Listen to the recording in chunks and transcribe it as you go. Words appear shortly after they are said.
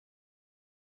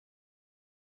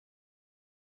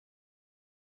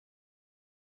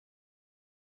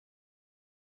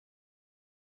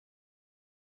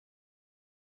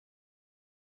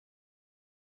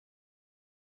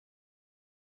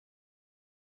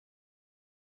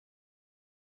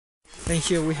Then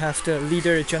here we have the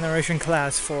leader generation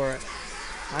class for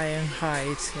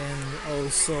Ironhide and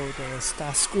also the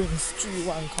Starscream's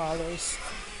G1 colors.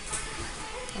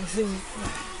 I think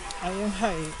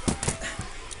Ironhide,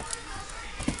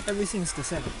 everything's the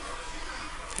same.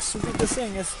 It should be the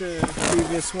same as the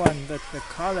previous one, but the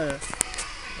color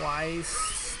wise,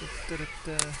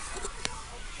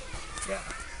 yeah,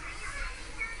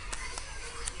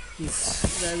 it's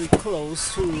very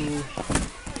close to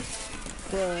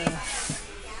the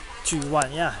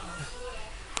G1, yeah.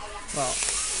 Well,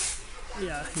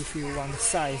 yeah, if you want the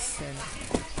size. And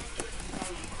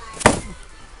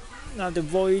now the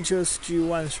Voyager's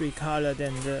G1's recolored,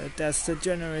 and that's the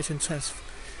generation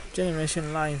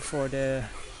line for the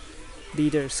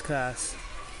leaders class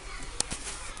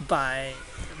by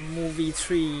movie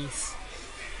 3's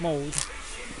mode.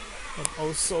 And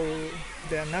also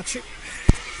their nutship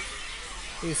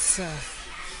is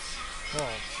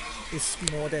it's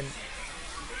more than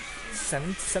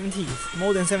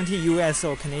 70 US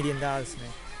or Canadian dollars, man.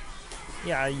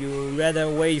 Yeah, you rather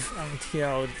wait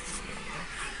until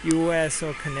US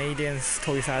or Canadians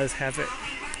Toys R Us have it.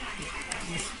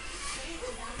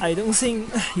 I don't think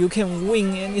you can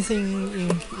win anything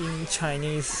in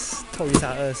Chinese Toys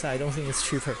R Us. I don't think it's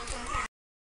cheaper.